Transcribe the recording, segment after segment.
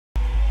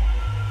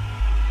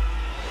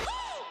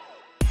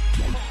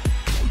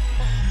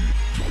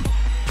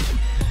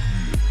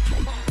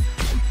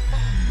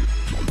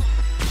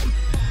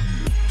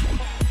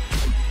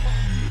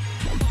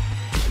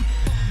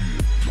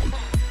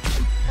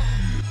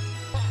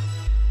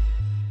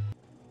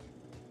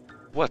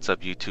What's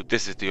up YouTube,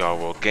 this is the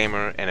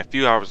Allworld-Gamer, and a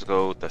few hours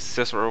ago the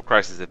Cicero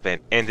Crisis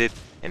event ended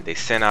and they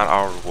sent out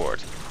our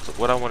rewards. So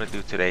what I want to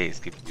do today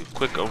is give you a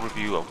quick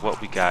overview of what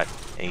we got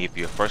and give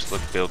you a first look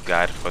build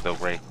guide for the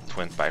Wraith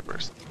Twin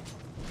Vipers.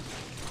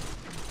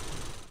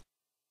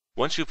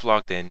 Once you've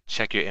logged in,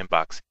 check your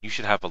inbox. You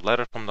should have a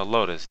letter from the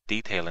Lotus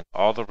detailing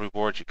all the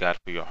rewards you got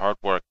for your hard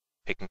work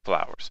picking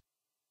flowers.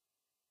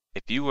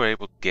 If you were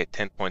able to get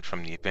 10 points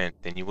from the event,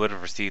 then you would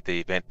have received the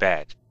event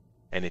badge.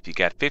 And if you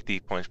got 50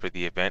 points for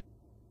the event,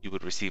 you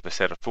would receive a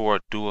set of 4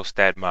 dual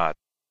stat mods,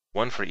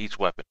 one for each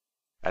weapon.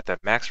 At the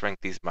max rank,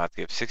 these mods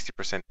give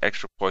 60%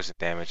 extra poison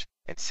damage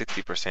and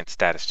 60%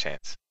 status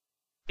chance.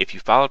 If you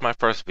followed my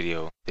first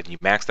video, then you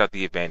maxed out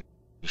the event,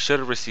 you should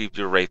have received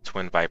your Wraith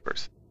Twin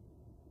Vipers.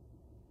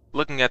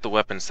 Looking at the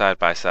weapons side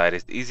by side,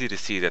 it's easy to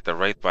see that the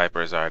Wraith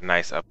Vipers are a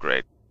nice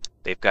upgrade.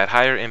 They've got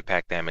higher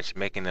impact damage,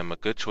 making them a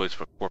good choice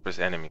for Corpus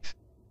enemies.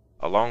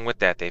 Along with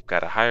that, they've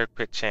got a higher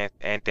crit chance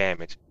and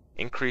damage,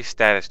 increased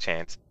status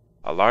chance,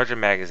 a larger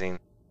magazine,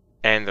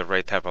 and the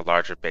Wraith have a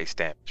larger base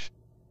damage.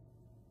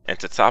 And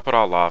to top it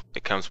all off,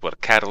 it comes with a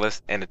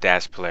catalyst and a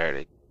dash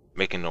polarity,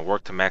 making the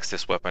work to max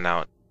this weapon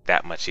out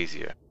that much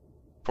easier.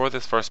 For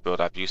this first build,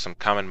 I've used some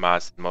common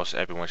mods that most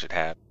everyone should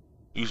have.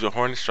 Use your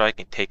Hornet Strike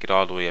and take it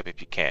all the way up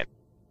if you can.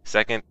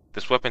 Second,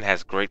 this weapon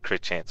has great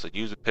crit chance, so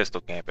use a pistol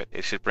gambit.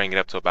 It should bring it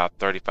up to about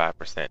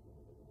 35%.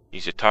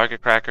 Use your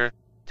target cracker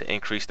to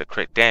increase the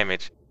crit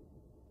damage,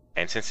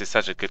 and since it's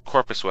such a good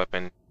Corpus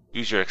weapon,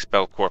 use your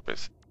Expel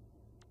Corpus.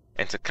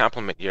 And to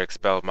complement your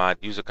Expel mod,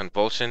 use a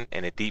Convulsion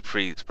and a Deep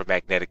Freeze for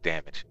magnetic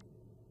damage.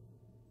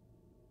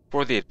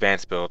 For the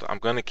advanced build, I'm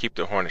going to keep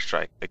the Hornet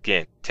Strike.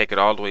 Again, take it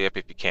all the way up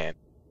if you can.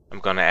 I'm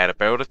going to add a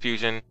Barrel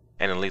Diffusion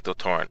and a Lethal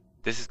Torrent.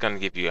 This is going to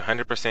give you a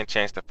 100%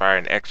 chance to fire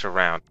an extra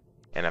round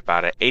and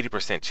about an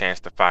 80% chance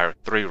to fire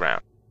 3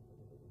 rounds.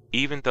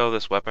 Even though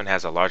this weapon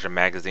has a larger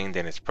magazine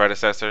than its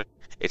predecessor,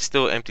 it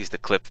still empties the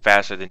clip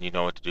faster than you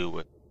know what to do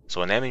with,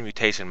 so an enemy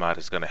mutation mod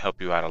is going to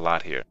help you out a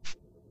lot here.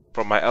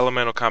 For my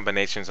elemental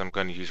combinations, I'm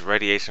going to use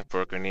Radiation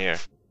for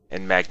Grineer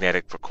and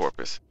Magnetic for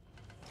Corpus.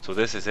 So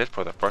this is it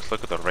for the first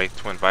look at the Wraith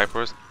Twin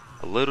Vipers.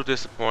 A little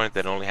disappointed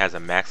that it only has a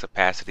max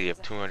capacity of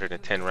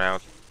 210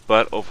 rounds,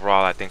 but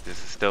overall I think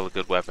this is still a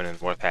good weapon and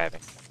worth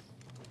having.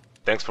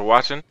 Thanks for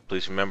watching.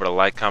 Please remember to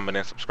like, comment,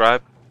 and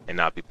subscribe, and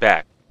I'll be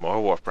back. More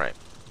Warframe.